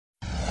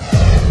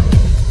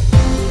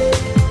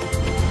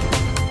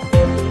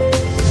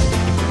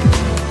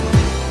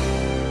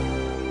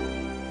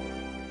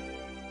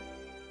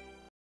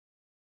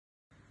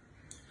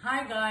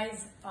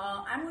guys,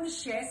 I'm going to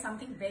share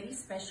something very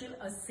special,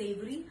 a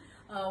savory,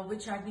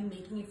 which I've been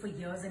making it for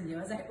years and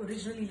years. I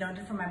originally learned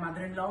it from my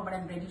mother-in-law, but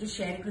I'm ready to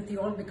share it with you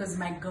all because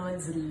my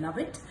girls love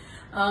it.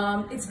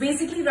 It's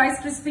basically Rice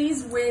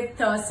Krispies with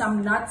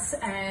some nuts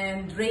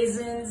and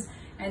raisins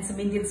and some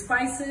Indian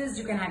spices.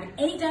 You can have it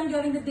anytime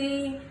during the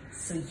day.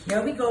 So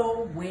here we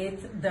go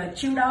with the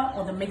chura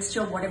or the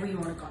mixture, whatever you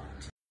want to call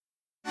it.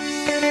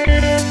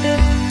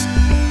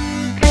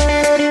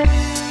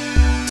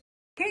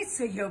 Okay,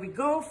 so here we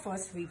go.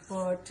 First we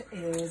put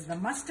is the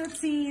mustard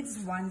seeds.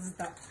 Once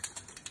the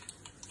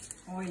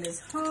oil is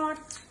hot,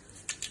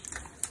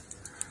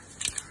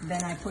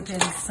 then I put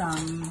in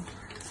some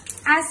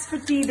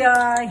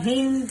asafoetida,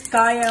 hing,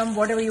 kayam,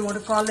 whatever you want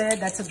to call it.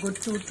 That's a good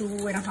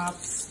 2.5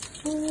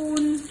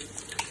 spoon.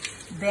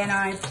 Then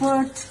I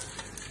put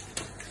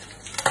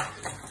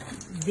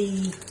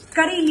the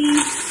curry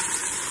leaves,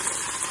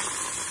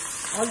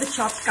 all the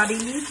chopped curry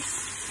leaves,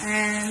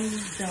 and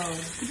the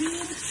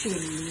green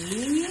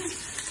chili,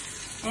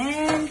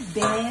 and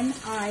then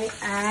I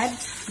add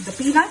the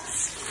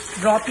peanuts,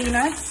 raw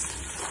peanuts,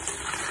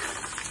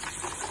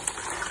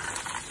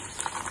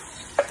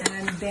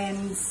 and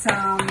then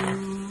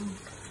some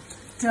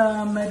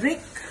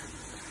turmeric,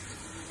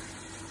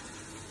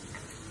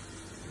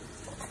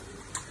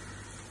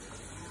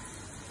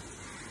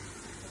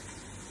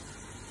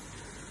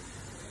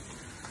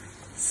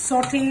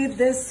 saute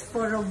this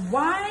for a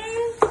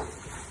while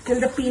till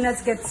the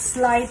peanuts get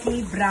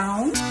slightly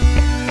brown.